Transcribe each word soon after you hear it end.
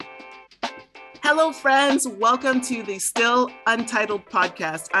Hello, friends. Welcome to the Still Untitled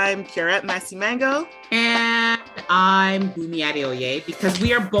podcast. I'm Pierrette Masimango. And I'm Bunmi Adeoye, because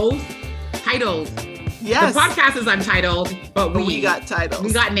we are both titled. Yes. The podcast is untitled, but we got titles.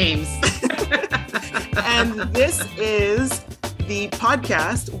 We got names. And this is the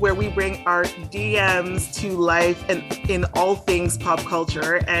podcast where we bring our DMs to life and in all things pop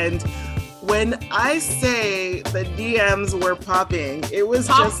culture. And when I say the DMs were popping, it was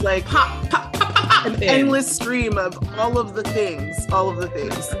just like an endless stream of all of the things.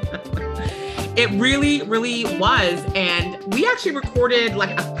 It really, really was. And we actually recorded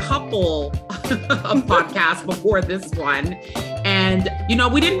like a couple of podcasts before this one. And,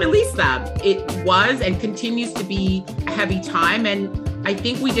 we didn't release them. It was and continues to be a heavy time. And I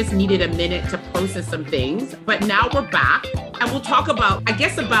think we just needed a minute to process some things. But now we're back and we'll talk about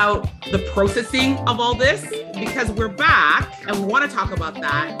the processing of all this, because we're back and we want to talk about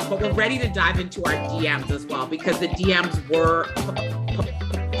that. But we're ready to dive into our DMs as well, because the DMs were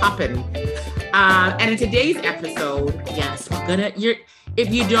popping. And in today's episode, yes,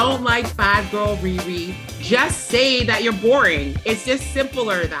 if you don't like Bad Girl Riri, just say that you're boring. It's just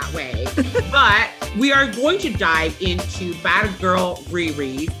simpler that way. But we are going to dive into Bad Girl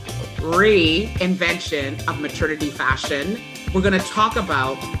Riri's reinvention of maternity fashion. We're going to talk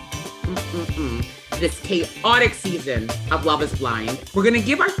about this chaotic season of Love is Blind. We're going to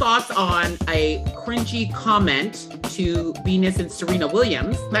give our thoughts on a cringy comment to Venus and Serena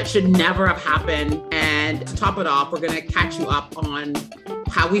Williams that should never have happened. And to top it off, we're going to catch you up on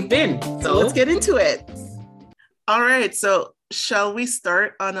how we've been. So let's get into it. All right. So shall we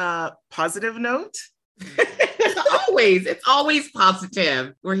start on a positive note? It's always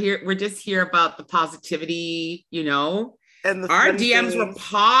positive. We're just here about the positivity, And our DMs were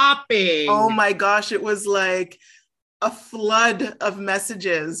popping. Oh my gosh, it was like a flood of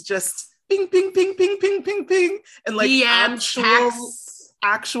messages, just ping, ping, ping, ping, ping, ping, ping. And like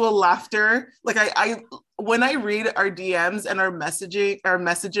actual laughter. Like I when I read our DMs and our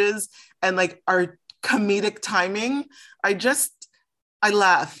messages and like our comedic timing, I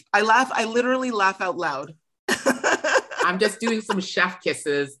laugh. I literally laugh out loud. I'm just doing some chef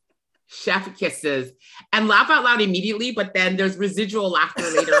kisses and laugh out loud immediately, but then there's residual laughter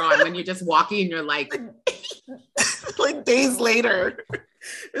later on when you're just walking and you're like like days later,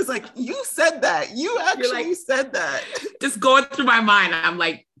 it's like, you said that, you actually said that. Just going through my mind, I'm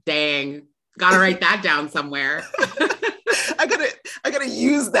like, dang, gotta write that down somewhere. I gotta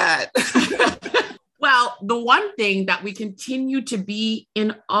use that. Well, the one thing that we continue to be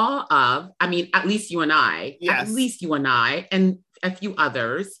in awe of, I mean, at least you and I, and a few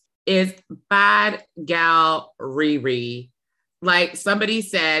others, is Bad Gal Riri. Like somebody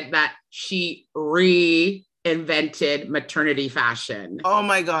said that she reinvented maternity fashion. Oh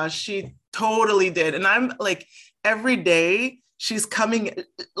my gosh, she totally did. And I'm like, every day she's coming,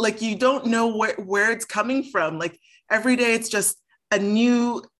 like you don't know where it's coming from. Like every day it's just a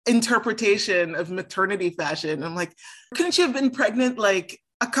new interpretation of maternity fashion. I'm like, couldn't you have been pregnant like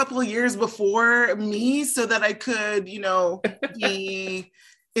a couple of years before me so that I could, be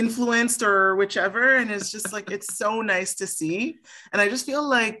influenced or whichever? And it's just like, it's so nice to see. And I just feel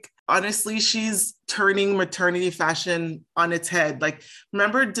like, honestly, she's turning maternity fashion on its head. Like,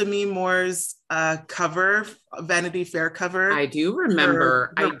 remember Demi Moore's cover, Vanity Fair cover? I do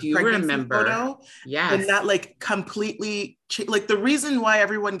remember. Photo. Yes. And that like completely, like the reason why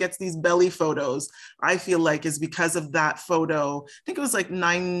everyone gets these belly photos, I feel like, is because of that photo. I think it was like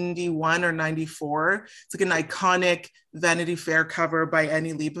 91 or 94. It's like an iconic Vanity Fair cover by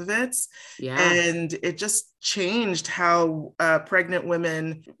Annie Leibovitz. Yeah. And it just changed how pregnant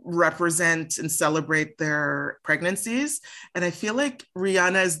women represent and celebrate their pregnancies. And I feel like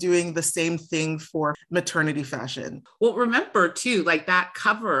Rihanna is doing the same thing for maternity fashion. Well, remember too, like that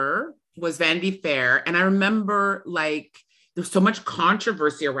cover was Vanity Fair. And I remember like there's so much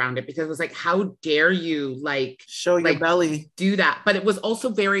controversy around it because it was like, how dare you like show your belly, do that? But it was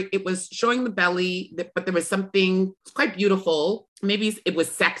also it was showing the belly, but there was something quite beautiful. Maybe it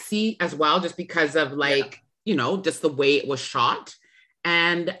was sexy as well, just because of just the way it was shot.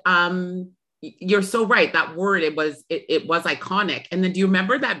 And you're so right. That word, it was iconic. And then do you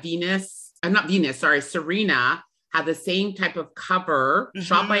remember that Serena had the same type of cover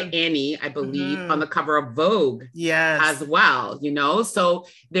shot by Annie, I believe, on the cover of Vogue as well, So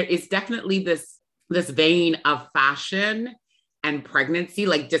there is definitely this vein of fashion and pregnancy,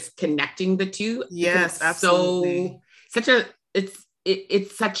 like just connecting the two. Yes, absolutely. So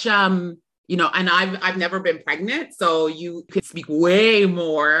it's such and I've never been pregnant, so you could speak way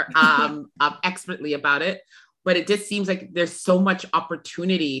more expertly about it. but it just seems like there's so much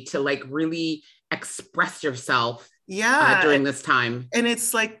opportunity to like really express yourself during this time. And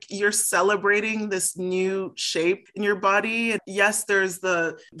it's like you're celebrating this new shape in your body. And yes, there's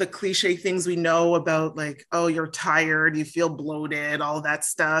the cliche things we know about, like, oh, you're tired, you feel bloated, all that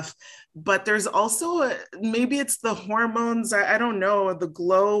stuff. But there's also maybe it's the hormones, I don't know, the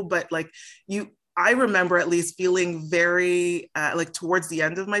glow, but like I remember at least feeling very like towards the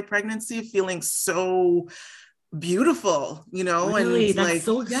end of my pregnancy, feeling so beautiful, Really? and That's like,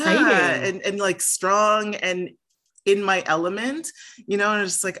 so exciting. and like strong and in my element, and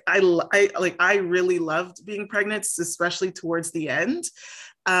it's like I really loved being pregnant, especially towards the end.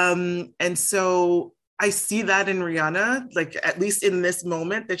 And so I see that in Rihanna, like at least in this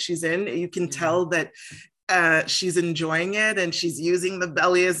moment that she's in, you can tell that she's enjoying it, and she's using the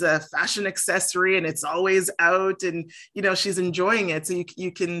belly as a fashion accessory, and it's always out, and she's enjoying it. So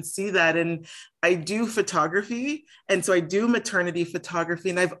you can see that. And I do photography, and so I do maternity photography,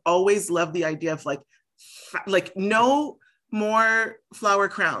 and I've always loved the idea of like no more flower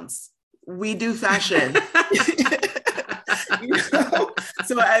crowns. We do fashion.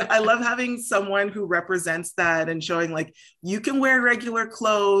 So I love having someone who represents that and showing like you can wear regular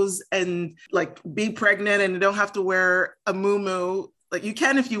clothes and like be pregnant and you don't have to wear a muumuu. Like you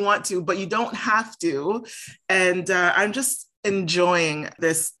can if you want to, but you don't have to. And I'm just enjoying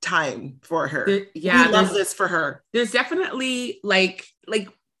this time for her. We love this for her. There's definitely like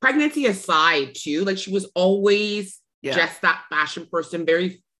pregnancy aside too, like she was always just that fashion person,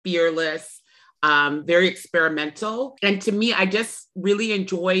 very fearless, very experimental. And to me, I just really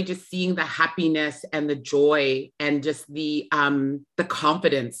enjoy just seeing the happiness and the joy and just the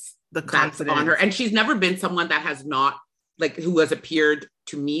confidence that's on her. And she's never been someone that has not, like, who has appeared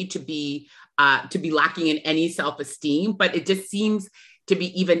to me to be lacking in any self-esteem, but it just seems to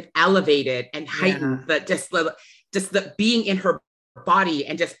be even elevated and heightened, that just the being in her body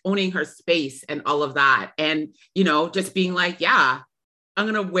and just owning her space and all of that. And, just being like, I'm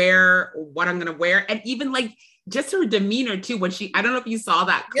going to wear what I'm going to wear. And even like just her demeanor too, when I don't know if you saw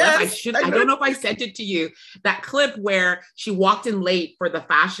that clip. I don't know if I sent it to you, that clip where she walked in late for the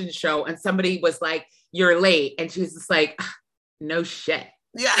fashion show and somebody was like, you're late. And she was just like, no shit.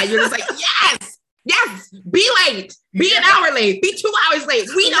 Yeah. And you're just like, yes, be late, be an hour late, be 2 hours late.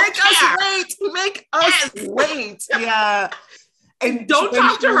 We don't care. Make us late. Yeah. And don't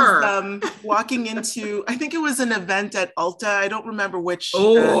talk to her. Walking into, I think it was an event at Ulta. I don't remember which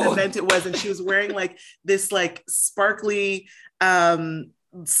event it was. And she was wearing like this like sparkly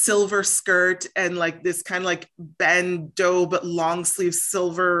silver skirt and like this kind of like bandeau, but long sleeve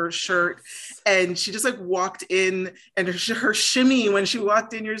silver shirt. And she just like walked in, and her shimmy when she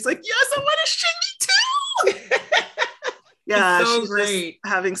walked in, you're just like, yes, I want a shimmy too. Yeah, so she's great.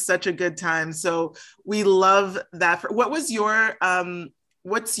 Having such a good time. So we love that. What was your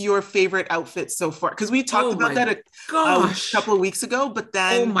what's your favorite outfit so far? Because we talked about that a couple of weeks ago, but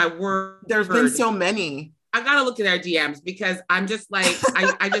then my word, there have been so many. I gotta look at our DMs because I'm just like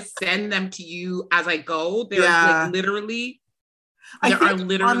I just send them to you as I go. There's like literally there are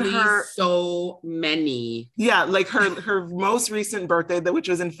literally so many. Yeah, like her most recent birthday, which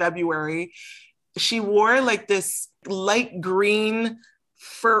was in February, she wore like this light green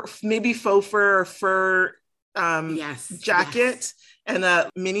fur, maybe faux fur or fur jacket and a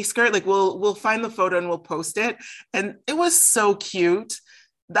mini skirt. Like we'll find the photo and we'll post it. And it was so cute.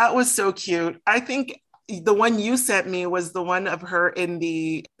 That was so cute. I think the one you sent me was the one of her in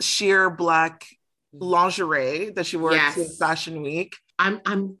the sheer black lingerie that she wore to Fashion Week.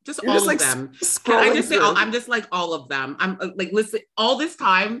 I'm just all of them. Can I just say I'm just like all of them. I'm like, listen, all this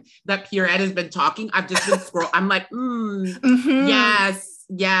time that Pierrette has been talking, I've just been scrolling. I'm like,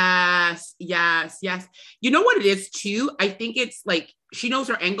 yes. You know what it is too? I think it's like, she knows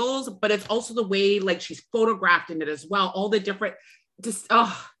her angles, but it's also the way like she's photographed in it as well. All the different, just a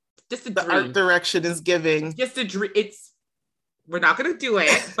dream. The art direction is giving. Just a dream. We're not going to do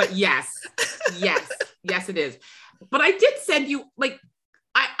it, but yes, it is. But I did send you, like,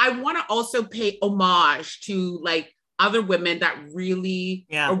 I want to also pay homage to like other women that really,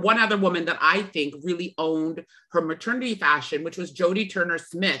 or one other woman that I think really owned her maternity fashion, which was Jodie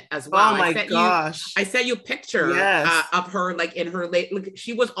Turner-Smith as well. Oh my gosh. I sent you a picture of her like in her late, like,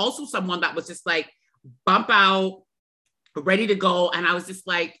 she was also someone that was just like bump out, ready to go. And I was just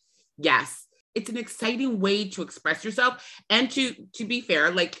like, yes. It's an exciting way to express yourself. And to be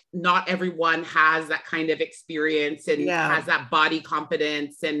fair, like not everyone has that kind of experience and has that body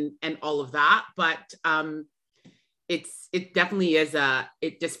confidence and all of that. But it definitely is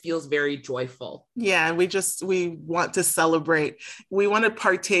it just feels very joyful. Yeah, and we want to celebrate. We want to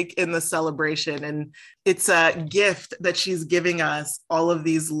partake in the celebration, and it's a gift that she's giving us all of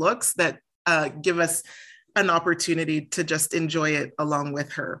these looks that give us an opportunity to just enjoy it along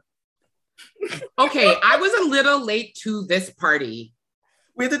with her. Okay, I was a little late to this party.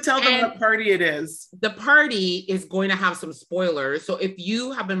 We have to tell them what party it is. The party is going to have some spoilers. So if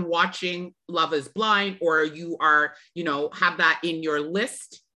you have been watching Love is Blind, or you are, have that in your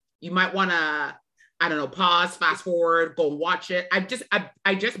list, you might want to, I don't know, pause, fast forward, go and watch it. I just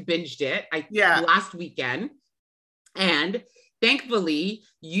binged it last weekend. And thankfully,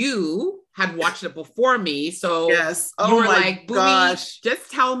 you had watched it before me. So yes. You were like, Bunmi, just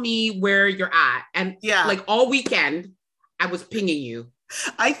tell me where you're at. And like all weekend, I was pinging you.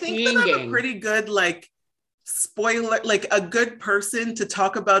 I think that I'm a pretty good, spoiler, a good person to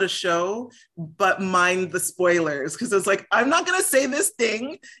talk about a show, but mind the spoilers. Because it's like, I'm not going to say this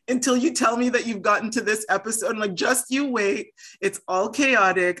thing until you tell me that you've gotten to this episode. I'm like, just you wait. It's all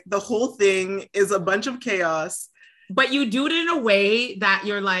chaotic. The whole thing is a bunch of chaos. But you do it in a way that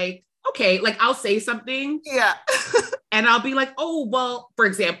you're like, okay, I'll say something. Yeah. And I'll be like, oh, well, for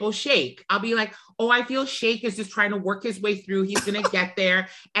example, Shake. I'll be like, oh, I feel Shake is just trying to work his way through. He's going to get there.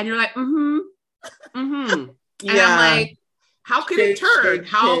 And you're like, And I'm like, how could it turn?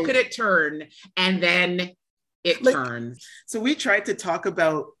 How could it turn? And then it turns. So we tried to talk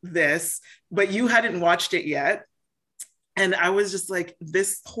about this, but you hadn't watched it yet. And I was just like,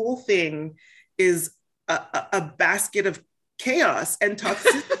 this whole thing is a basket of chaos and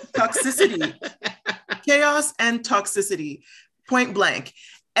toxicity. Chaos and toxicity, point blank.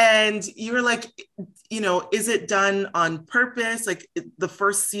 And you were like, is it done on purpose? The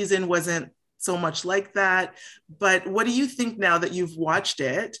first season wasn't so much like that. But what do you think now that you've watched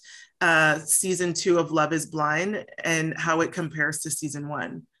it, season 2 of Love is Blind, and how it compares to season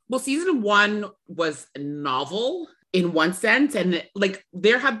 1? Well, season 1 was novel in one sense. And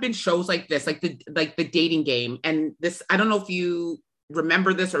there have been shows like this, like the Dating Game. And this, I don't know if you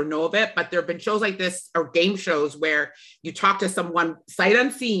remember this or know of it, but there have been shows like this, or game shows, where you talk to someone sight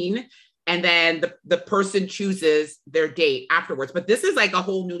unseen, and then the person chooses their date afterwards. But this is a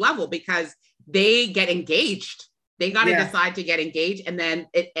whole new level, because they get engaged. They got to decide to get engaged. And then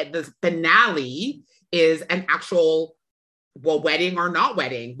the finale is an actual, wedding or not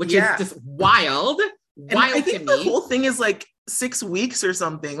wedding, which is just wild. And I think the whole thing is 6 weeks or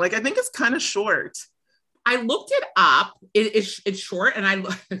something. I think it's kind of short. I looked it up. It's short, and I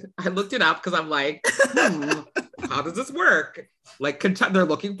looked it up because I'm like, how does this work? They're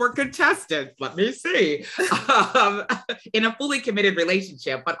looking for contestants. Let me see. In a fully committed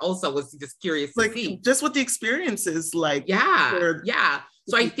relationship, but also was just curious to see just what the experience is like. Yeah.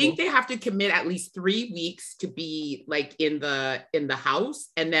 So I think they have to commit at least 3 weeks to be in the house,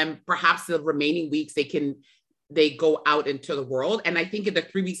 and then perhaps the remaining weeks they go out into the world. And I think in the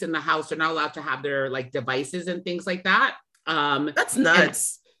 3 weeks in the house, they're not allowed to have their devices and things like that. That's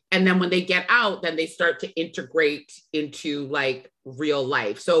nuts. And then when they get out, then they start to integrate into real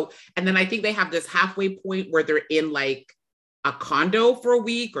life. So, and then I think they have this halfway point where they're in a condo for a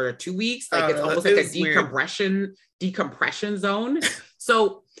week or 2 weeks. It's almost like a decompression zone.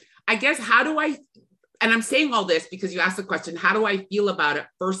 So I guess and I'm saying all this because you asked the question, how do I feel about it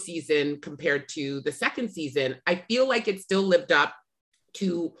first season compared to the second season? I feel like it still lived up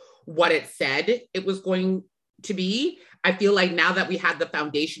to what it said it was going to be. I feel like now that we had the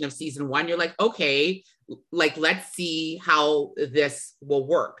foundation of season 1, you're like, okay, let's see how this will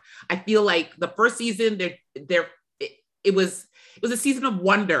work. I feel like the first season, it was a season of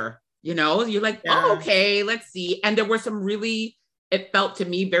wonder, you're like, oh, okay, let's see. And there were some really, it felt to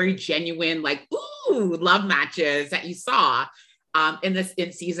me very genuine, love matches that you saw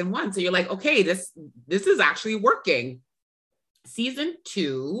in season 1. So you're like, okay, this is actually working. Season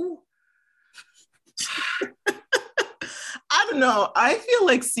 2. I don't know. I feel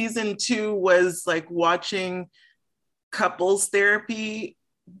like season 2 was watching couples therapy,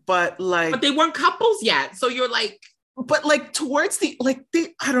 but they weren't couples yet. So you're like, but towards the,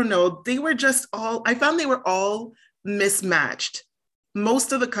 I don't know. They were just I found they were all mismatched.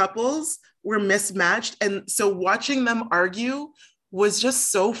 Most of the couples were mismatched. And so watching them argue was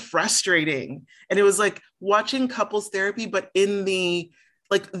just so frustrating. And it was watching couples therapy, but in the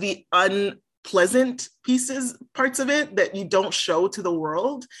unpleasant parts of it that you don't show to the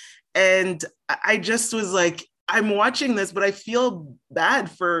world. And I just was I'm watching this, but I feel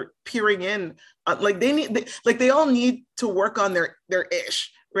bad for peering in. They all need to work on their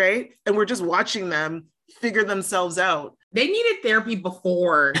ish, right? And we're just watching them figure themselves out. They needed therapy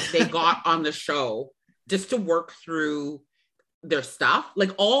before they got on the show just to work through their stuff.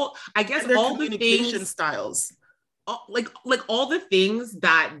 Like all, I guess their all the communication things, styles. like all the things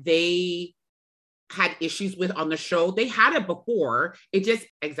that they had issues with on the show, they had it before. It just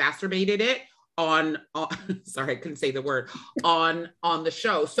exacerbated it on sorry, I couldn't say the word, on the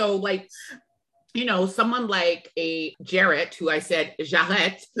show. So like, you know, someone like a Jarrett, who I said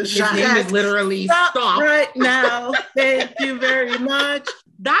Jarrette, his name is literally stop right now. Thank you very much.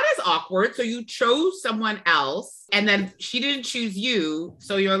 That is awkward. So you chose someone else and then she didn't choose you.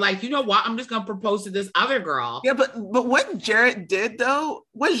 So you're like, you know what? I'm just going to propose to this other girl. Yeah, but what Jarrett did though,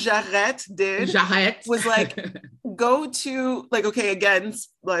 what Jarrette did was like go to like, okay, again,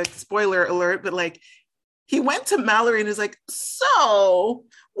 like spoiler alert, but like he went to Mallory and is like, so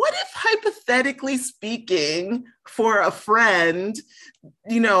what if hypothetically speaking for a friend,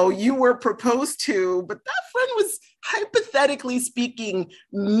 you know, you were proposed to, but that friend was hypothetically speaking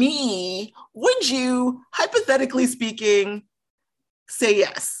me, would you hypothetically speaking say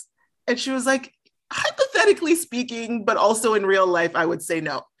yes? And she was like, hypothetically speaking, but also in real life, I would say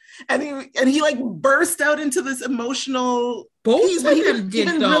no. And he like burst out into this emotional piece, but he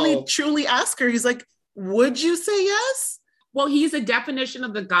didn't really truly ask her. He's like, would you say yes? Well, he's a definition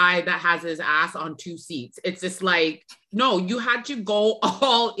of the guy that has his ass on two seats. It's just like, no, you had to go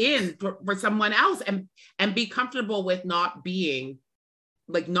all in for someone else and be comfortable with not being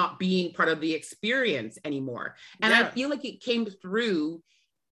part of the experience anymore. And I feel like it came through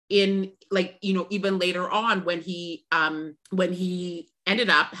in like, you know, even later on when he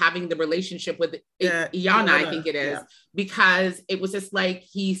ended up having the relationship with Iyanna, I think it is, because it was just like,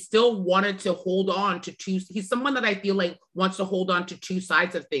 he still wanted to hold on to two. He's someone that I feel like wants to hold on to two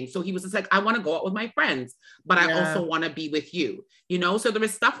sides of things. So he was just like, I want to go out with my friends, but I also want to be with you, you know? So there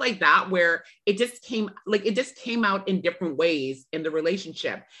was stuff like that where it just came out in different ways in the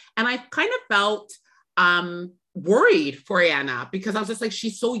relationship. And I kind of felt, worried for Iyanna because I was just like,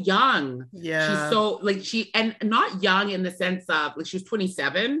 she's so young. Yeah. She's so like, and not young in the sense of like, she was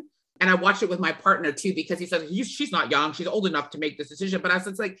 27. And I watched it with my partner too, because he said, she's not young. She's old enough to make this decision. But I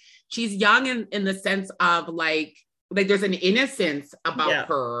was like, she's young in the sense of like there's an innocence about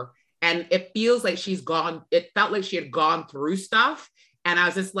her. And it feels like it felt like she had gone through stuff. And I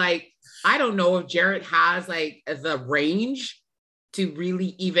was just like, I don't know if Jarrett has like the range to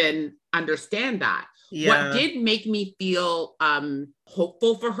really even understand that. Yeah. What did make me feel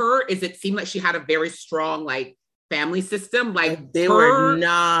hopeful for her is it seemed like she had a very strong like family system. Like they were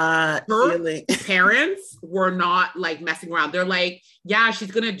not parents were not like messing around. They're like, yeah, she's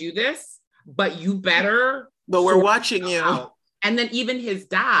gonna do this, but you better. But we're watching you. Out. And then even his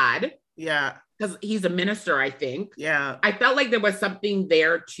dad. Yeah. Because he's a minister, I think. Yeah. I felt like there was something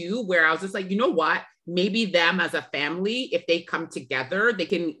there too, where I was just like, you know what? Maybe them as a family, if they come together, they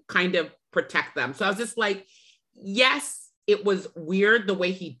can kind of protect them. So I was just like, yes, it was weird the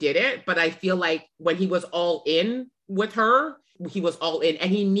way he did it, but I feel like when he was all in with her, he was all in, and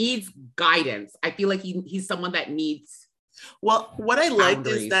he needs guidance. I feel like he's someone that needs. Well, what I liked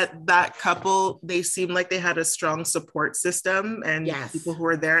is that couple, they seemed like they had a strong support system and people who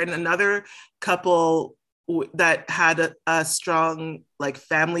were there, and another couple that had a strong like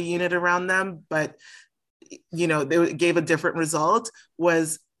family unit around them, but you know, they gave a different result,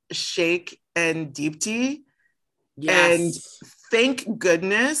 was Shayne and Deepti. Yes. And thank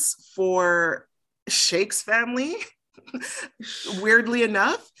goodness for Shayne's family, weirdly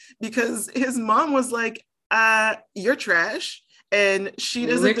enough, because his mom was like, you're trash and she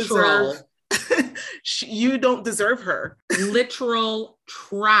doesn't deserve you don't deserve her. Literal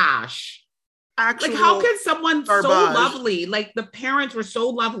trash. Actual, like, how can someone so lovely, like the parents were so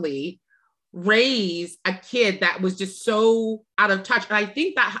lovely, raise a kid that was just so out of touch? And I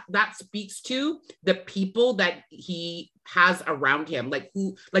think that speaks to the people that he has around him, like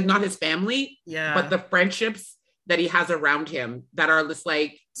who, like not his family, but the friendships that he has around him that are just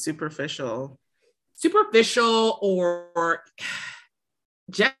like superficial or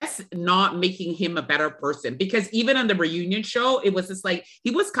just not making him a better person. Because even on the reunion show, it was just like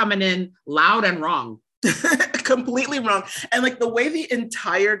he was coming in loud and wrong. Completely wrong. And like the way the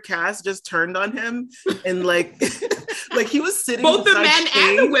entire cast just turned on him and like like he was sitting both the men Shayne.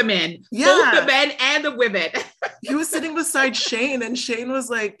 And the women. Yeah. Both the men and the women. He was sitting beside Shayne and Shayne was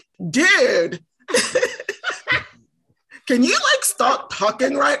like, dude, can you like stop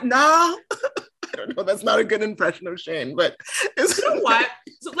talking right now? I don't know, that's not a good impression of Shayne, but you know what?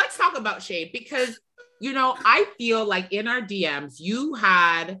 So let's talk about Shayne, because you know, I feel like in our DMs you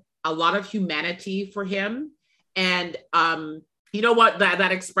had a lot of humanity for him. And you know what,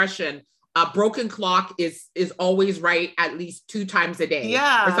 that expression, a broken clock is always right at least 2 times a day,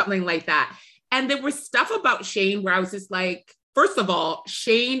 or something like that. And there was stuff about Shayne where I was just like, first of all,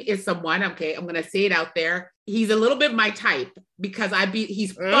 Shayne is someone, okay, I'm going to say it out there. He's a little bit my type because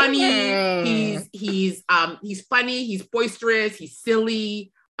he's funny. He's funny. He's boisterous. He's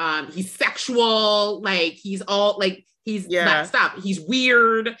silly. He's sexual. Like he's all like, he's that stuff. He's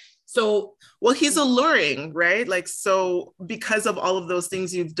weird. So, well, he's alluring, right? Like, so because of all of those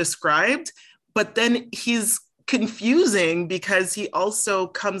things you've described, but then he's confusing because he also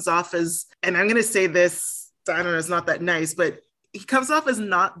comes off as, and I'm going to say this, I don't know, it's not that nice, but he comes off as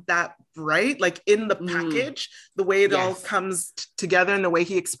not that bright, like in the package, the way it all comes together and the way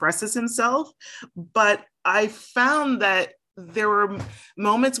he expresses himself. But I found that there were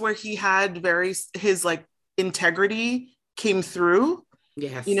moments where he had his like integrity came through.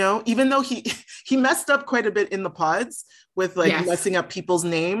 Yes. You know, even though he messed up quite a bit in the pods with like messing up people's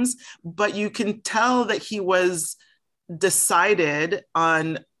names, but you can tell that he was decided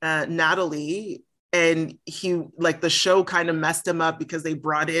on Natalie, and he like the show kind of messed him up because they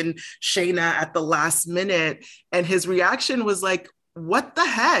brought in Shayne at the last minute, and his reaction was like, what the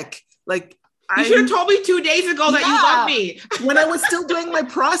heck? Like, you should have told me 2 days ago that you love me. When I was still doing my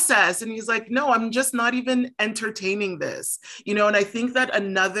process. And he's like, no, I'm just not even entertaining this, you know? And I think that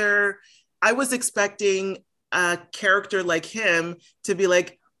I was expecting a character like him to be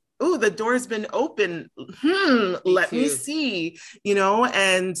like, oh, the door's been open. Let me see, you know?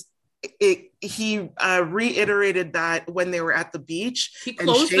 And he reiterated that when they were at the beach. He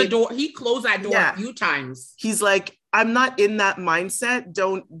closed the door. He closed that door a few times. He's like, I'm not in that mindset.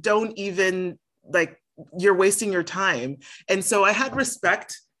 Don't even, like, you're wasting your time. And so I had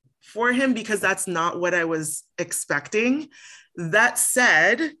respect for him because that's not what I was expecting. That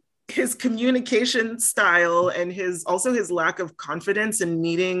said, his communication style and his lack of confidence and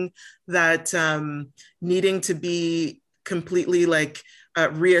needing to be completely like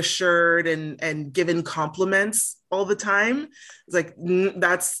reassured and given compliments all the time. It's like,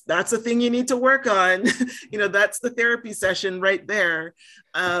 that's a thing you need to work on. You know, that's the therapy session right there.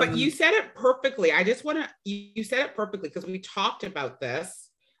 But you said it perfectly. You said it perfectly because we talked about this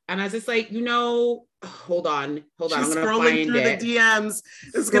and I was just like, you know, hold on. I'm going to find through it. The DMs.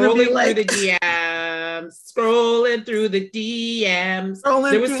 It's going to be like scrolling through the DMs.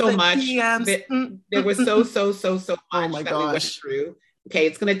 There was so much. There was so much that we went through. Okay,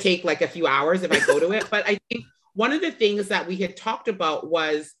 it's going to take like a few hours if I go to it. But I think one of the things that we had talked about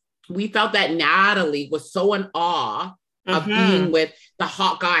was we felt that Natalie was so in awe of being with the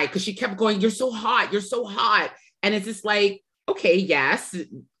hot guy because she kept going, you're so hot. And it's just like, okay, yes.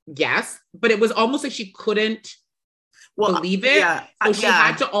 But it was almost like she couldn't believe it. So she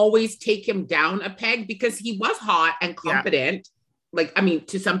had to always take him down a peg because he was hot and confident. Like, I mean,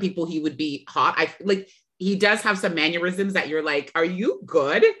 to some people he would be hot. He does have some mannerisms that you're like, are you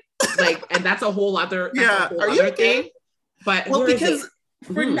good? Like, and that's a whole other thing. But because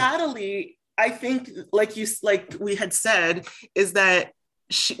for Natalie, I think like we had said, is that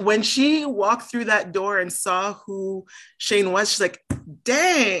when she walked through that door and saw who Shayne was, she's like,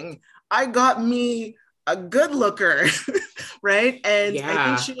 dang, I got me a good looker. Right. And I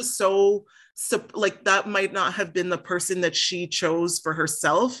think she was so like, that might not have been the person that she chose for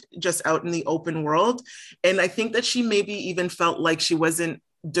herself, just out in the open world. And I think that she maybe even felt like she wasn't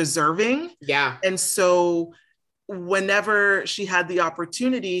deserving. Yeah. And so whenever she had the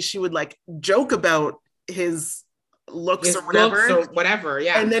opportunity, she would like joke about his looks or whatever.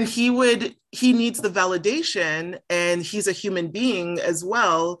 Yeah. And then he needs the validation, and he's a human being as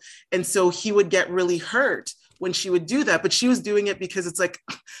well. And so he would get really hurt when she would do that, but she was doing it because it's like,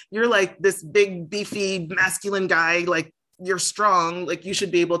 you're like this big, beefy, masculine guy, like you're strong, like you should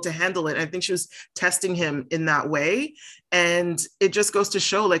be able to handle it. And I think she was testing him in that way. And it just goes to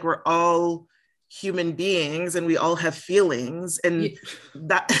show like, we're all human beings and we all have feelings. And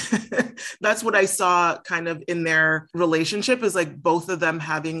that's what I saw kind of in their relationship, is like both of them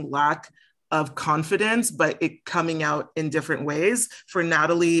having lack of confidence, but it coming out in different ways. For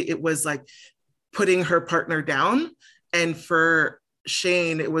Natalie, it was like putting her partner down. And for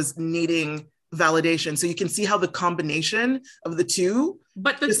Shayne, it was needing validation. So you can see how the combination of the two.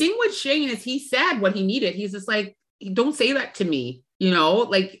 But the thing with Shayne is he said what he needed. He's just like, don't say that to me. You know,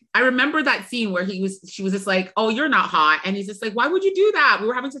 like I remember that scene where she was just like, oh, you're not hot. And he's just like, why would you do that? We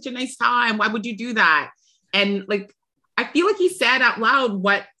were having such a nice time. Why would you do that? And like, I feel like he said out loud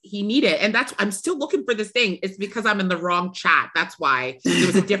what he needed. And I'm still looking for this thing. It's because I'm in the wrong chat. That's why there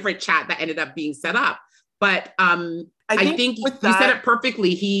was a different chat that ended up being set up. But I think you said it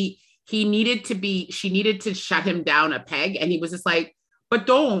perfectly. She needed to shut him down a peg. And he was just like, but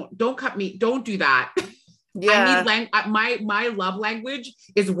don't cut me. Don't do that. Yeah. My love language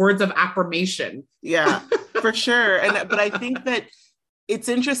is words of affirmation. Yeah, for sure. But I think that it's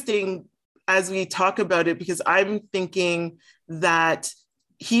interesting as we talk about it, because I'm thinking that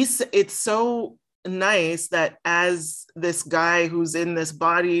it's so nice that as this guy who's in this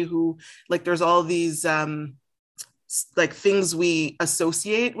body, who like there's all these like things we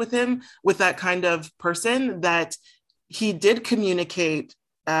associate with him, with that kind of person, that he did communicate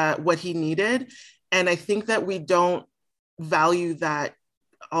what he needed. And I think that we don't value that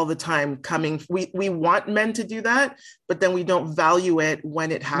all the time coming. We want men to do that, but then we don't value it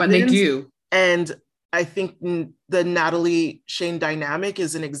when it happens. When they do. And I think the Natalie Shayne dynamic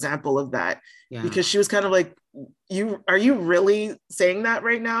is an example of that. Yeah. Because she was kind of like, are you really saying that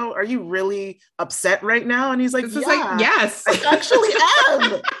right now? Are you really upset right now? And he's like, yes, I actually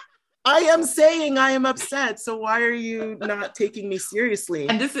am. I am saying I am upset. So why are you not taking me seriously?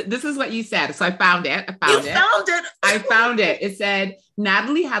 And this is what you said. So I found it. I found it. It said,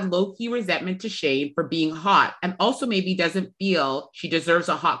 Natalie had low-key resentment to Shayne for being hot, and also maybe doesn't feel she deserves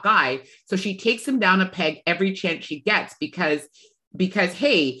a hot guy. So she takes him down a peg every chance she gets because,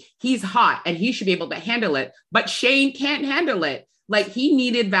 hey, he's hot and he should be able to handle it. But Shayne can't handle it. Like, he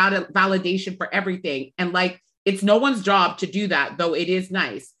needed validation for everything. And like, it's no one's job to do that, though it is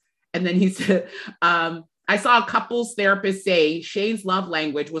nice. And then he said, I saw a couples therapist say Shayne's love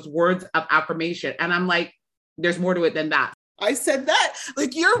language was words of affirmation. And I'm like, there's more to it than that. I said that.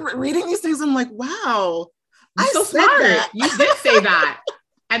 Like, you're reading these things, I'm like, wow. You're so smart. You did say that.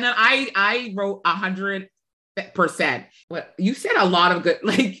 And then I wrote 100%. But you said a lot of good,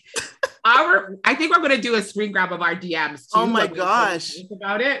 like, I think we're going to do a screen grab of our DMs too. Oh my gosh.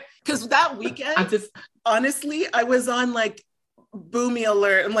 About it. Because that weekend, honestly, I was on like Bunmi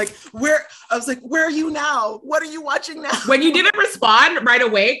alert. I'm like, where are you now? What are you watching now? When you didn't respond right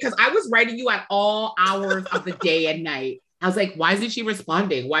away, because I was writing you at all hours of the day and night. I was like, why isn't she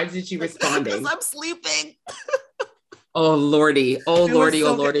responding? Because I'm sleeping. Oh Lordy. Oh Lordy.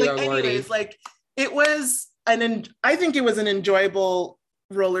 Oh Lordy. Oh Lordy. Anyways, like, it was I think it was an enjoyable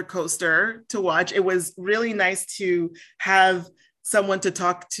roller coaster to watch. It was really nice to have someone to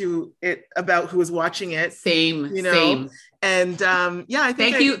talk to it about who was watching it. Same. And I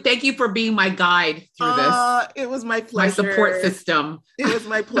think thank you for being my guide through this. It was my pleasure. My support system. It was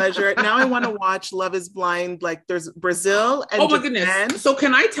my pleasure. Now I want to watch Love is Blind. Like, there's Brazil and my Japan. Goodness. So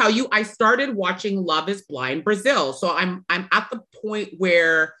can I tell you, I started watching Love is Blind Brazil. So I'm at the point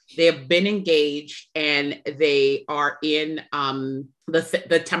where they have been engaged and they are in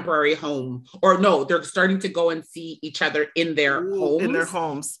the temporary home, or no, they're starting to go and see each other in their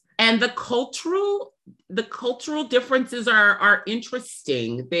homes. And the cultural differences are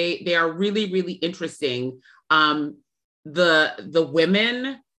interesting. They are really, really interesting. The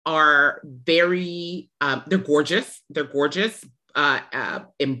women are very they're gorgeous. They're gorgeous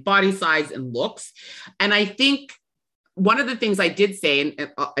in body size and looks. And I think one of the things I did say,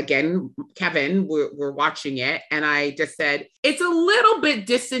 and again, Kevin, we're watching it, and I just said, it's a little bit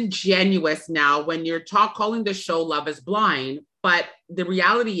disingenuous now when you're calling the show Love is Blind, but the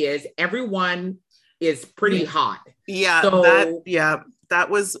reality is everyone is pretty hot. Yeah, so, that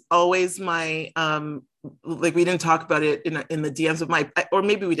was always my, like, we didn't talk about it in the DMs of or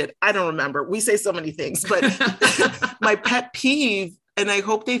maybe we did, I don't remember. We say so many things, but my pet peeve, and I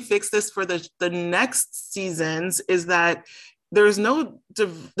hope they fix this for the next seasons, is that there's not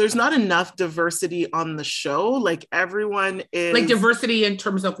enough diversity on the show. Like, everyone is like diversity in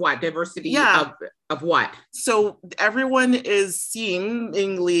terms of what? Diversity of what? So everyone is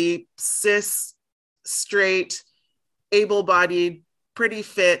seemingly cis, straight, able-bodied, pretty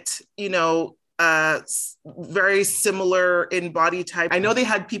fit, very similar in body type. I know they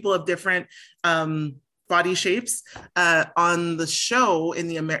had people of different body shapes on the show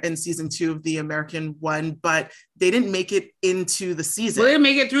in season 2 of the American one, but they didn't make it into the season. Well, they didn't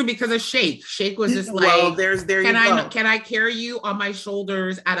make it through because of Shake. Shake was just like, well, can I carry you on my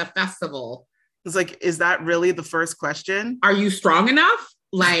shoulders at a festival? It's like, is that really the first question? Are you strong enough?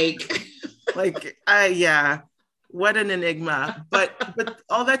 Like, yeah, what an enigma. But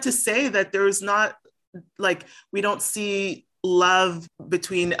all that to say that there's not, like, we don't see love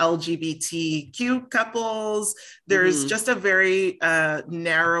between LGBTQ couples. There's just a very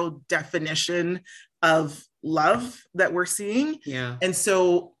narrow definition of love that we're seeing. Yeah. And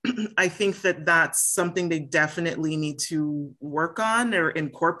so I think that that's something they definitely need to work on or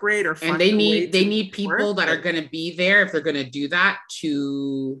incorporate or find. And they need people that are going to be there if they're going to do that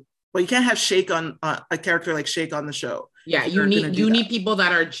to. Well, you can't have Shake on a character like Shake on the show. Yeah, you need people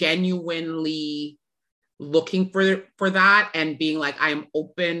that are genuinely looking for that and being like, I'm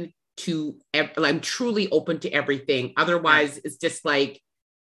open I'm truly open to everything. Otherwise, it's just like,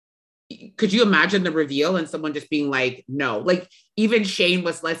 could you imagine the reveal and someone just being like, no, like even Shayne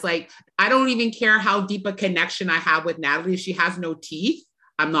was less like, I don't even care how deep a connection I have with Natalie. If she has no teeth,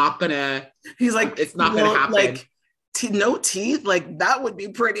 I'm not gonna, he's like, it's not gonna happen. Like, no teeth, like that would be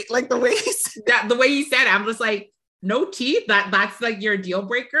pretty, like the way he said that, the way he said it, I'm just like, no teeth, that's like your deal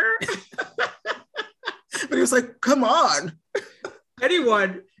breaker. But he was like, come on.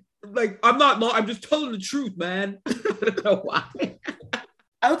 Anyone, like, I'm just telling the truth, man. I don't know why.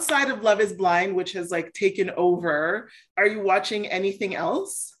 Outside of Love is Blind, which has like taken over, are you watching anything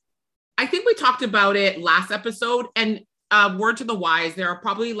else? I think we talked about it last episode, and word to the wise, there are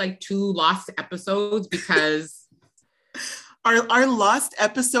probably like 2 lost episodes because our lost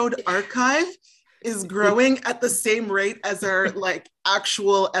episode archive is growing at the same rate as our like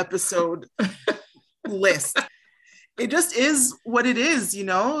actual episode list. It just is what it is, you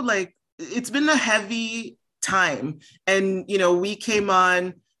know, like it's been a heavy time. And, you know, we came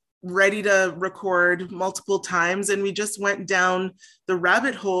on ready to record multiple times and we just went down the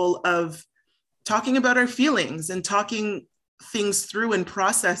rabbit hole of talking about our feelings and talking things through and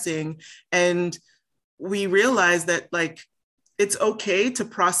processing. And we realized that like, it's okay to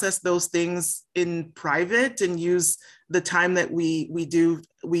process those things in private and use the time that we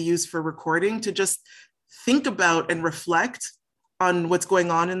use for recording to just think about and reflect on what's going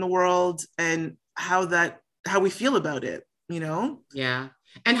on in the world and how we feel about it, you know? Yeah.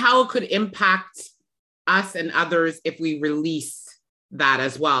 And how it could impact us and others if we release that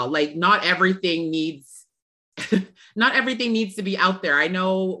as well. Like not everything needs to be out there. I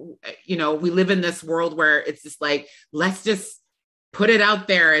know, you know, we live in this world where it's just like, let's just put it out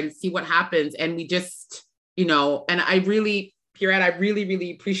there and see what happens. And we just, you know, and Pierrette, I really,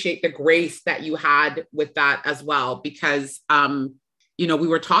 really appreciate the grace that you had with that as well, because, you know, we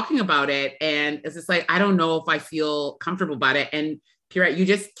were talking about it and it's just like, I don't know if I feel comfortable about it. And Pierrette, you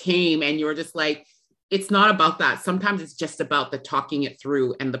just came and you were just like, it's not about that. Sometimes it's just about the talking it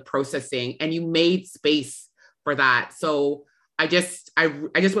through and the processing, and you made space for that. So I just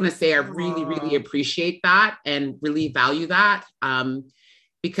want to say I really, really appreciate that and really value that,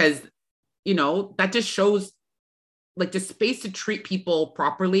 because, you know, that just shows like the space to treat people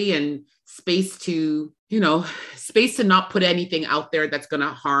properly and space to not put anything out there that's going to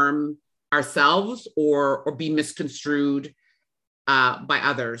harm ourselves or be misconstrued by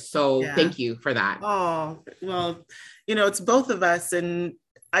others. So Thank you for that. Oh, well, you know, it's both of us. And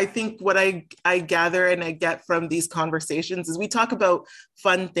I think what I gather and I get from these conversations is we talk about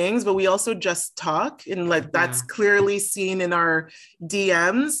fun things, but we also just talk, and like that's clearly seen in our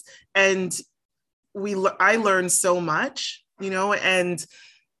DMs. And I learned so much, you know, and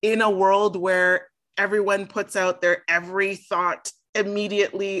in a world where everyone puts out their every thought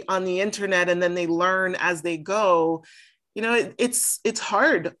immediately on the internet and then they learn as they go, you know, it's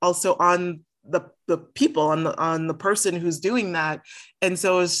hard also on the people, on the person who's doing that. And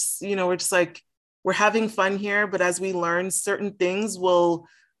so it's, you know, we're just like, we're having fun here, but as we learn certain things, we'll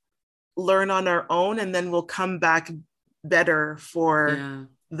learn on our own and then we'll come back better for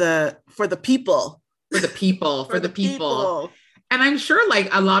the people. For the people. And I'm sure like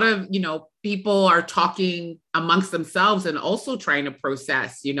a lot of, you know, people are talking amongst themselves and also trying to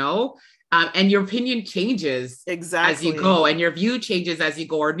process, you know, and your opinion changes as you go and your view changes as you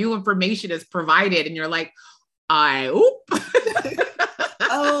go, or new information is provided and you're like, oh,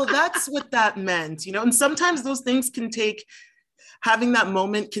 that's what that meant, you know, and sometimes those things having that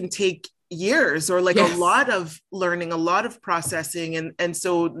moment can take years or like a lot of learning, a lot of processing. And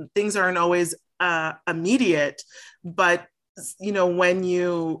so things aren't always immediate, but you know, when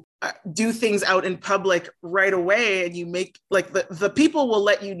you do things out in public right away and you make like the people will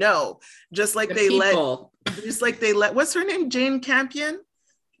let you know, just like they let, what's her name? Jane Campion.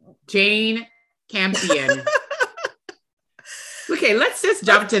 Okay, let's just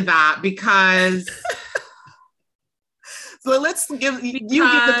jump to that because so let's give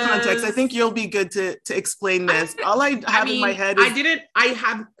the context. I think you'll be good to explain this. All I have in my head is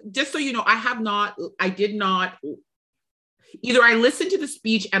just so you know, I did not either. I listened to the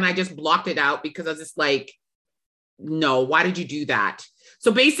speech and I just blocked it out because I was just like, no, why did you do that?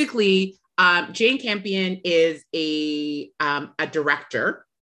 So basically, Jane Campion is a director.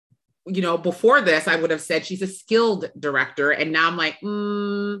 You know, before this, I would have said she's a skilled director. And now I'm like,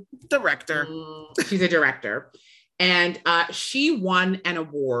 director. She's a director. And she won an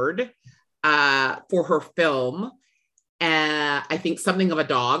award for her film. I think something of a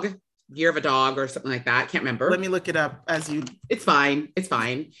dog, Year of a Dog or something like that. Can't remember. Let me look it up as you. It's fine.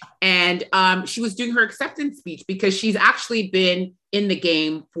 And she was doing her acceptance speech because she's actually been in the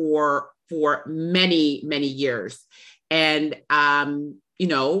game for many, many years. And, you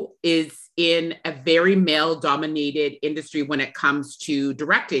know, is in a very male dominated industry when it comes to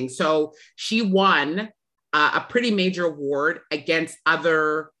directing. So she won a pretty major award against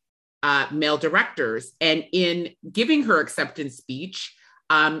other male directors. And in giving her acceptance speech,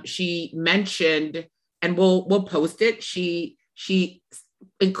 she mentioned, and we'll post it, she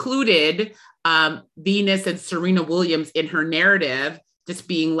included Venus and Serena Williams in her narrative, just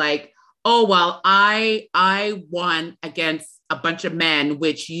being like, oh, well, I won against a bunch of men,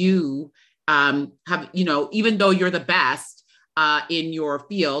 which you have, you know, even though you're the best in your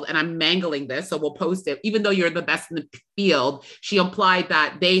field, and I'm mangling this, so we'll post it, even though you're the best in the field, she implied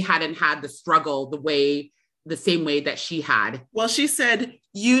that they hadn't had the struggle the same way that she had. Well, she said,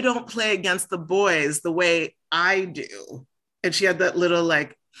 you don't play against the boys the way I do. And she had that little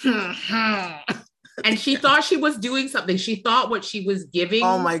like, and she thought she was doing something. She thought what she was giving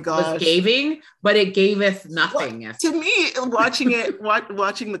was giving, but it gave us nothing. Well, to me,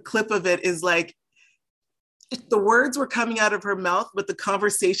 watching the clip of it is like, the words were coming out of her mouth, but the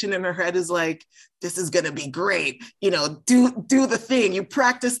conversation in her head is like, this is going to be great. You know, do the thing. You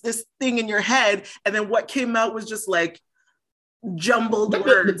practice this thing in your head. And then what came out was just like jumbled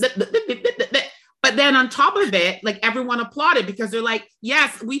words. But then on top of it, like everyone applauded because they're like,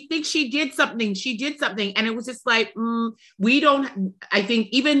 yes, we think she did something. And it was just like, I think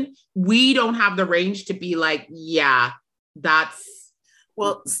even we don't have the range to be like, yeah, that's.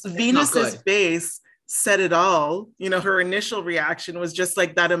 Well, Venus's face said it all. You know, her initial reaction was just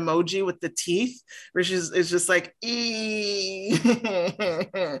like that emoji with the teeth, which is just like, ee.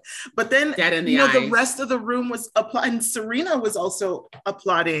 But then, you know, the rest of the room was applauding. Serena was also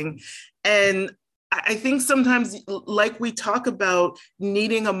applauding. And I think sometimes, like we talk about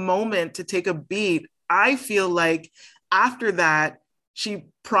needing a moment to take a beat, I feel like after that, she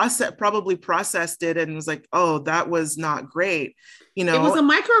probably processed it and was like, oh, that was not great. You know, it was a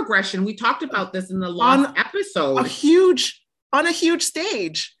microaggression. We talked about this in the last episode. On a huge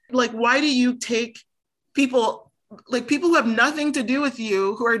stage. Like, why do you take people who have nothing to do with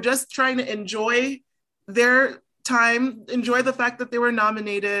you, who are just trying to enjoy their time, enjoy the fact that they were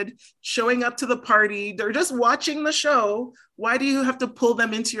nominated, showing up to the party, they're just watching the show. Why do you have to pull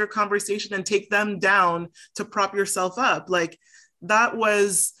them into your conversation and take them down to prop yourself up? Like, that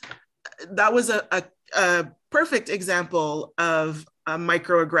was a perfect example of a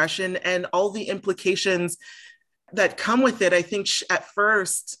microaggression and all the implications that come with it. I think at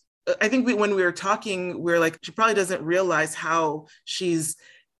first, when we were talking, we were like, she probably doesn't realize how she's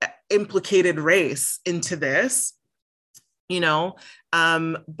implicated race into this, you know,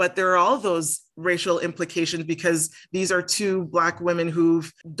 but there are all those racial implications because these are two Black women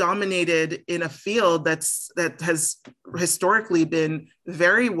who've dominated in a field that has historically been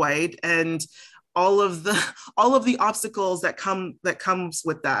very white, and all of the obstacles that comes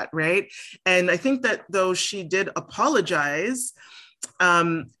with that, right? And I think that though she did apologize,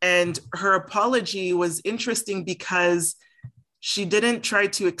 and her apology was interesting because she didn't try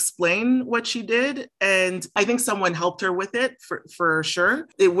to explain what she did. And I think someone helped her with it for sure.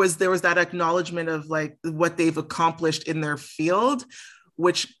 There was that acknowledgement of like what they've accomplished in their field,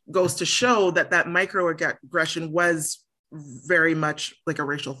 which goes to show that microaggression was very much like a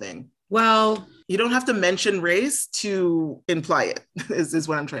racial thing. Well, you don't have to mention race to imply it, is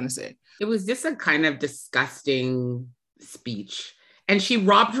what I'm trying to say. It was just a kind of disgusting speech. And she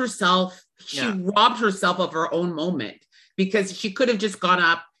robbed herself of her own moment. Because she could have just gone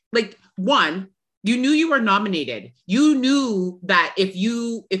up, like, one, you knew you were nominated. You knew that if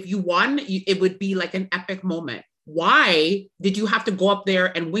you won, it would be like an epic moment. Why did you have to go up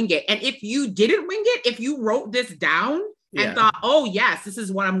there and wing it? And if you didn't wing it, if you wrote this down and thought, oh yes, this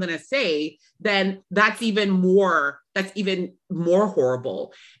is what I'm going to say, then that's even more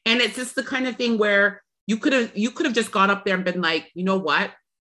horrible. And it's just the kind of thing where you could have just gone up there and been like, you know what?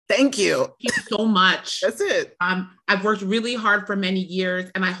 Thank you. Thank you so much. That's it. I've worked really hard for many years,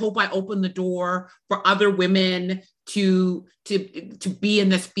 and I hope I open the door for other women to be in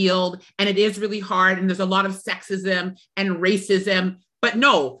this field. And it is really hard, and there's a lot of sexism and racism. But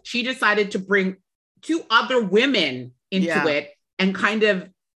no, she decided to bring two other women into it and kind of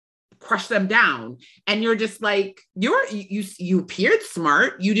crush them down. And you're just like, you appeared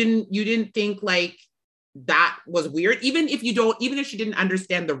smart. You didn't think like that was weird. Even if she didn't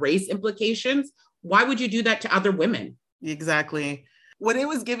understand the race implications, why would you do that to other women? Exactly. What it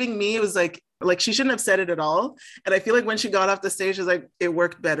was giving me, it was like she shouldn't have said it at all. And I feel like when she got off the stage, she was like, it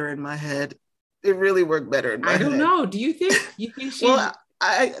worked better in my head. It really worked better in my head. I don't know. Do you think she... Well,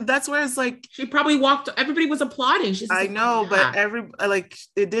 that's where it's like, she probably walked, everybody was applauding. She's I like, know, yeah. but like,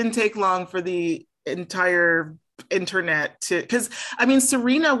 it didn't take long for the entire internet to, because I mean,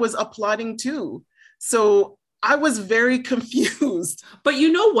 Serena was applauding too. So I was very confused. But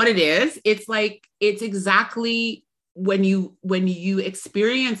you know what it is? It's like, it's exactly when you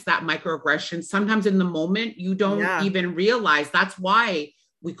experience that microaggression, sometimes in the moment, you don't even realize. That's why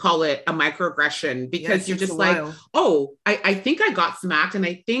we call it a microaggression, because you're just like, oh, I think I got smacked, and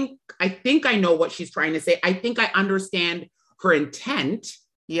I think I know what she's trying to say. I think I understand her intent.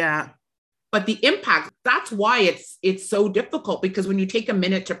 Yeah. But the impact, that's why it's so difficult, because when you take a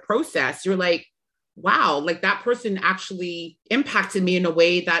minute to process, you're like, wow, like that person actually impacted me in a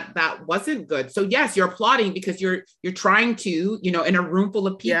way that wasn't good. So yes, you're applauding because you're trying to, you know, in a room full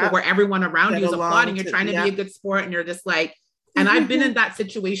of people where everyone around you is applauding, you're trying to be a good sport, and you're just like, and I've been in that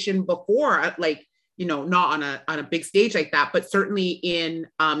situation before, like, you know, not on a big stage like that, but certainly in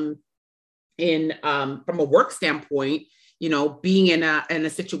from a work standpoint, you know, being in a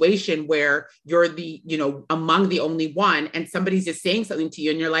situation where you're the, you know, among the only one, and somebody's just saying something to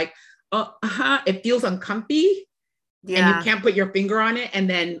you, and you're like, oh, it feels uncomfy, and you can't put your finger on it. And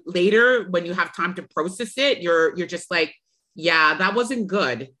then later, when you have time to process it, you're just like, yeah, that wasn't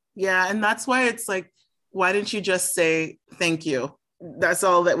good. Yeah, and that's why it's like, why didn't you just say thank you? That's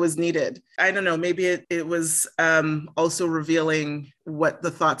all that was needed. I don't know. Maybe it was also revealing what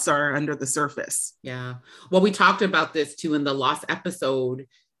the thoughts are under the surface. Yeah. Well, we talked about this too in the last episode,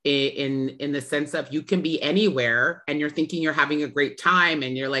 in the sense of, you can be anywhere and you're thinking you're having a great time,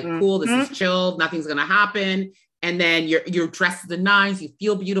 and you're like, cool, this is chilled, nothing's gonna happen. And then you're dressed to the nines, you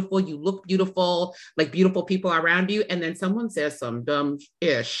feel beautiful, you look beautiful, like beautiful people around you, and then someone says some dumb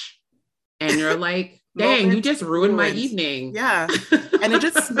ish, and you're like, dang, you just ruined my evening. Yeah. And it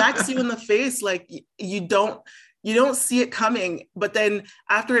just smacks you in the face. Like, you don't see it coming. But then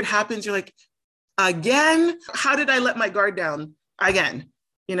after it happens, you're like, again, how did I let my guard down again?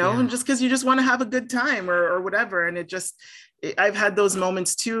 You know, and just because you just want to have a good time or whatever. And I've had those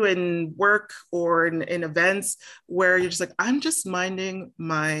moments too in work or in events where you're just like, I'm just minding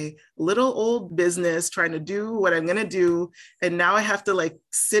my little old business, trying to do what I'm going to do. And now I have to like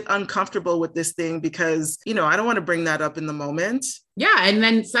sit uncomfortable with this thing because, you know, I don't want to bring that up in the moment. Yeah. And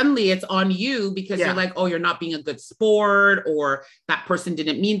then suddenly it's on you because you're like, oh, you're not being a good sport, or that person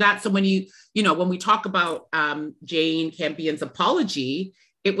didn't mean that. So when when we talk about Jane Campion's apology,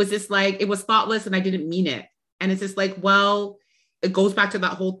 it was just like, it was thoughtless and I didn't mean it. And it's just like, well, it goes back to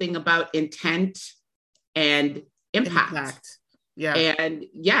that whole thing about intent and impact. Yeah. And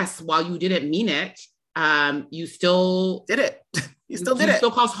yes, while you didn't mean it, you still did it. You still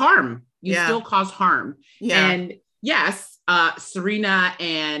cause harm. You still cause harm. Yeah. And yes, Serena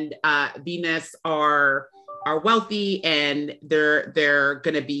and Venus are wealthy, and they're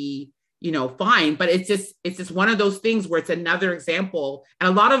gonna be, you know, fine. But it's just one of those things where it's another example. And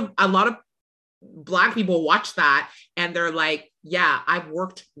a lot of Black people watch that and they're like, yeah, I've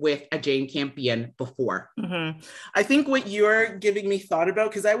worked with a Jane Campion before. Mm-hmm. I think what you're giving me thought about,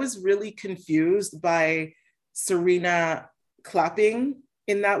 because I was really confused by Serena clapping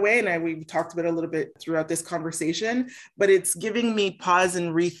in that way. And we've talked about it a little bit throughout this conversation, but it's giving me pause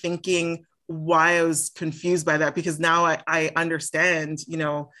and rethinking why I was confused by that, because now I understand, you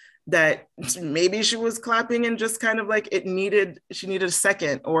know, that maybe she was clapping and just kind of like she needed a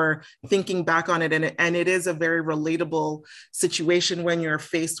second, or thinking back on it. And it is a very relatable situation when you're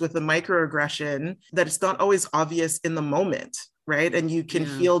faced with a microaggression, that it's not always obvious in the moment, right? And you can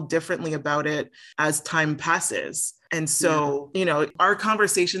feel differently about it as time passes. And so, you know, our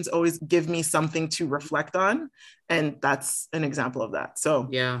conversations always give me something to reflect on. And that's an example of that. So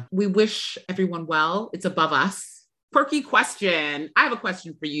yeah, we wish everyone well. It's above us. Quirky question. I have a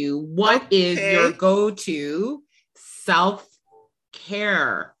question for you. What is your go-to self-care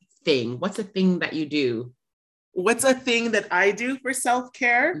thing? What's a thing that you do? What's a thing that I do for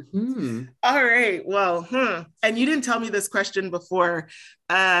self-care? Mm-hmm. All right. Well, and you didn't tell me this question before.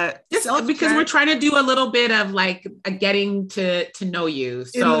 Just because we're trying to do a little bit of like a getting to know you.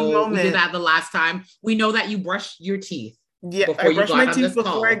 So we did that the last time. We know that you brush your teeth. Yeah, I brush my teeth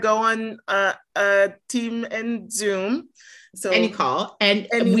before I go on a team and Zoom. So any call. And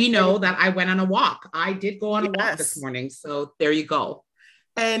we know that I went on a walk. I did go on a walk this morning. So there you go.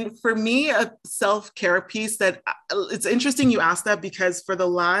 And for me, a self-care piece that it's interesting you asked that, because for the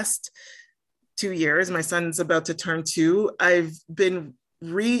last 2 years, my son's about to turn 2, I've been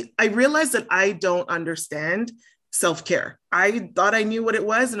I realized that I don't understand self-care. I thought I knew what it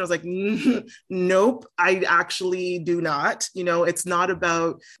was, and I was like, nope, I actually do not. It's not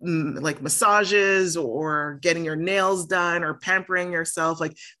about like massages or getting your nails done or pampering yourself.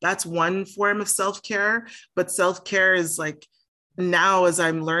 Like that's one form of self-care, but self-care is like, now as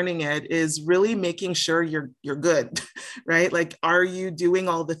I'm learning it, is really making sure you're good, right? Like, are you doing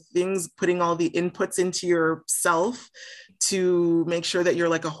all the things, putting all the inputs into yourself to make sure that you're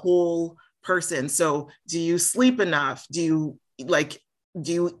like a whole person? So do you sleep enough? Do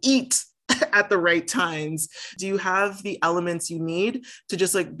you eat at the right times? Do you have the elements you need to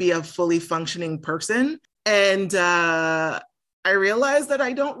just like be a fully functioning person? And I realized that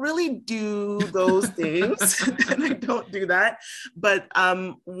I don't really do those things and I don't do that. But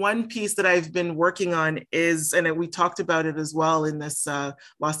one piece that I've been working on is, and we talked about it as well in this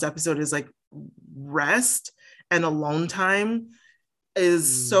last episode, is like rest and alone time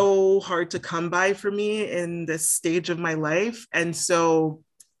is so hard to come by for me in this stage of my life. And so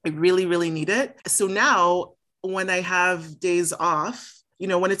I really, really need it. So now when I have days off,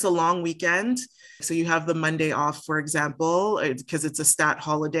 when it's a long weekend, so you have the Monday off, for example, because it's a stat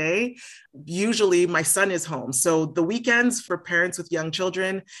holiday, usually my son is home. So the weekends for parents with young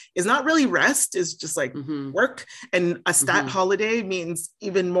children is not really rest, it's just like work. And a stat holiday means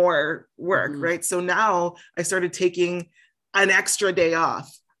even more work, right? So now I started taking an extra day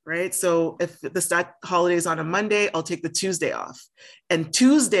off, right? So if the stat holiday is on a Monday, I'll take the Tuesday off. And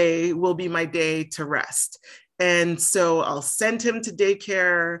Tuesday will be my day to rest. And so I'll send him to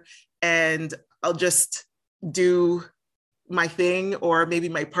daycare and I'll just do my thing, or maybe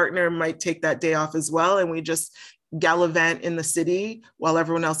my partner might take that day off as well. And we just gallivant in the city while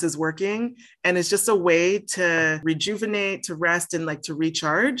everyone else is working. And it's just a way to rejuvenate, to rest, and like to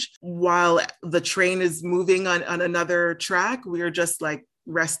recharge while the train is moving on another track. We are just like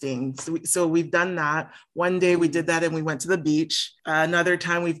resting. So we've done that. One day we did that and we went to the beach. Another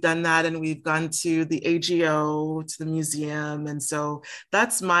time we've done that and we've gone to the AGO, to the museum. And so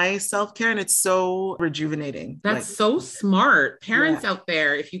that's my self-care, and it's so rejuvenating. That's so smart. Parents out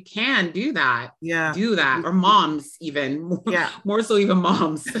there, if you can do that, do that. Or moms even, more so even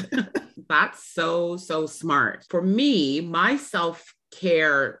moms. That's so smart. For me, my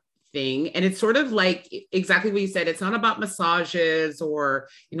self-care thing, and it's sort of like exactly what you said, it's not about massages or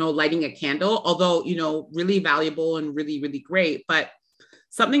lighting a candle, although really valuable and really, really great. But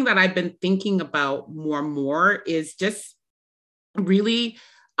something that I've been thinking about more and more is just really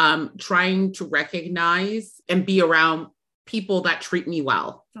trying to recognize and be around people that treat me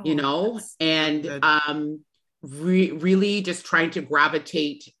well, and really just trying to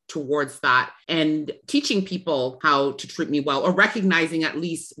gravitate towards that and teaching people how to treat me well, or recognizing at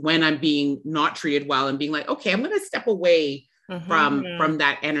least when I'm being not treated well and being like, okay, I'm going to step away from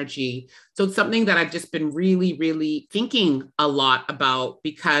that energy. So it's something that I've just been really, really thinking a lot about,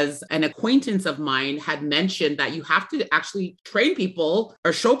 because an acquaintance of mine had mentioned that you have to actually train people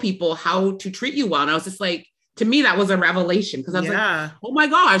or show people how to treat you well. And I was just like, to me, that was a revelation, because I was like, oh my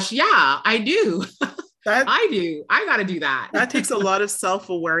gosh, yeah, I do. I got to do that. That takes a lot of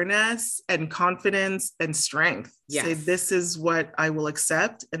self-awareness and confidence and strength. Yes. Say, this is what I will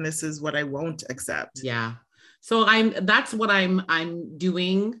accept and this is what I won't accept. Yeah. So that's what I'm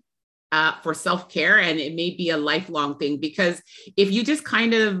doing for self-care. And it may be a lifelong thing, because if you just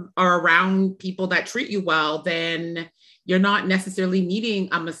kind of are around people that treat you well, then you're not necessarily needing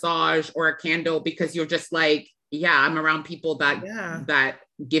a massage or a candle, because you're just like, I'm around people that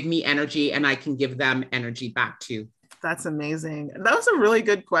give me energy and I can give them energy back too. That's amazing. That was a really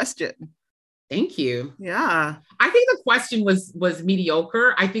good question. Thank you. Yeah. I think the question was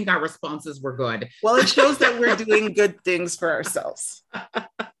mediocre. I think our responses were good. Well, it shows that we're doing good things for ourselves.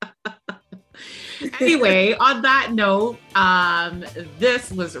 Anyway, on that note,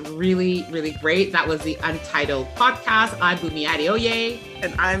 this was really, really great. That was the Untitled Podcast. I'm Bunmi Adeoye.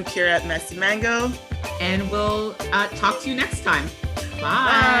 And I'm Pierrette Masimango. And we'll talk to you next time.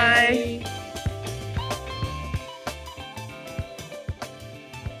 Bye. Bye.